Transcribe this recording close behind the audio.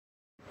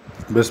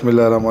بسم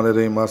اللہ الرحمن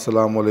الرحیم۔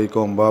 السلام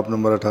علیکم۔ باب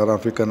نمبر 18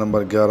 فقرہ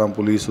نمبر 11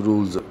 پولیس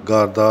رولز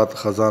گاردات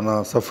خزانہ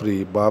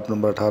سفری باب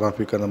نمبر 18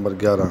 فقرہ نمبر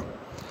 11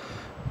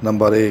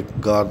 نمبر 1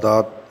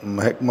 گاردات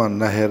محکمہ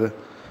نہر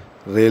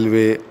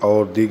ریلوے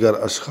اور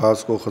دیگر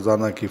اشخاص کو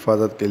خزانہ کی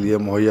حفاظت کے لیے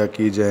مہیا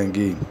کی جائیں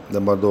گی۔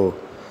 نمبر 2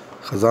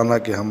 خزانہ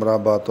کے ہمراہ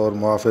بطور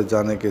محافظ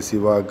جانے کے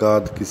سوا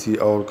گارد کسی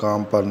اور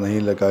کام پر نہیں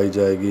لگائی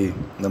جائے گی۔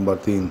 نمبر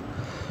 3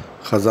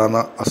 خزانہ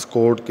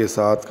اسکورٹ کے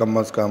ساتھ کم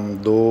از کم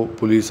 2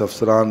 پولیس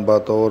افسران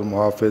بطور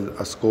محافظ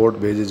اسکورٹ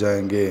بھیجے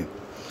جائیں گے۔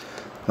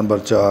 نمبر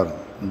 4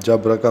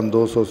 جب رقم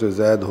 200 سے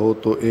زائد ہو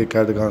تو ایک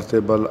ہیڈ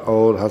کانسٹیبل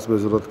اور حسب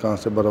ضرورت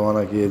کانسٹیبل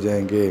روانہ کیے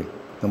جائیں گے۔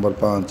 نمبر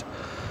 5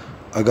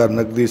 اگر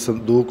نقدی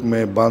صندوق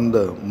میں بند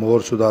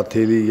مہر شدہ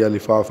تھیلی یا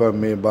لفافہ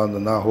میں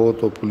بند نہ ہو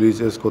تو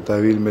پولیس اس کو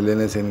تحویل میں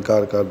لینے سے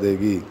انکار کر دے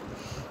گی۔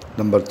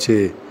 نمبر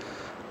 6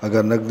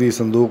 اگر نقدی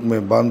صندوق میں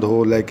بند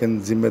ہو لیکن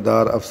ذمہ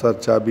دار افسر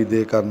چابی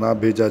دے کر نہ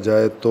بھیجا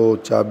جائے تو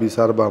چابی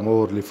سربہ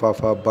مہر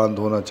لفافہ بند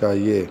ہونا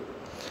چاہیے۔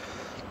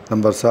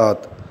 نمبر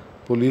 7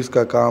 پولیس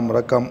کا کام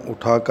رقم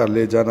اٹھا کر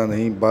لے جانا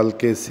نہیں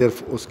بلکہ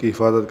صرف اس کی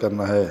حفاظت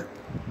کرنا ہے۔